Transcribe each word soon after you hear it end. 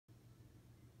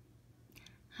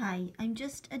Hi, I'm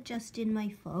just adjusting my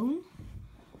phone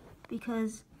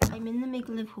because I'm in the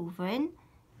middle of hoovering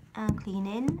and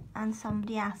cleaning, and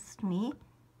somebody asked me,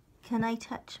 can I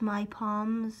touch my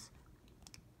palms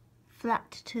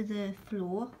flat to the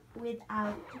floor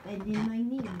without bending my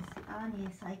knees? And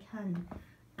yes, I can.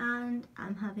 And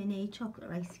I'm having a chocolate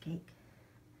rice cake.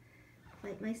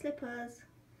 Like my slippers,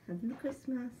 having the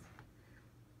Christmas.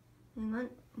 Hang on,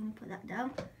 I'm going to put that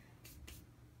down.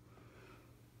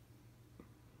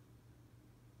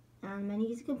 And my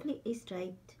knees are completely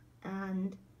straight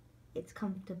and it's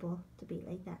comfortable to be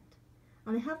like that.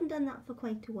 And I haven't done that for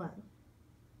quite a while,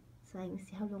 so I can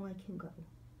see how long I can go.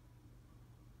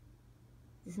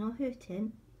 It's not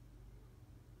hurting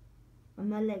and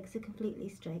my legs are completely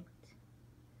straight.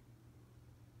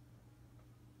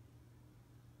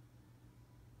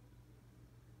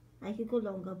 I could go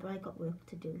longer, but I got work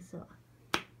to do, so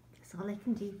that's all I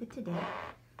can do for today.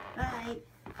 Bye.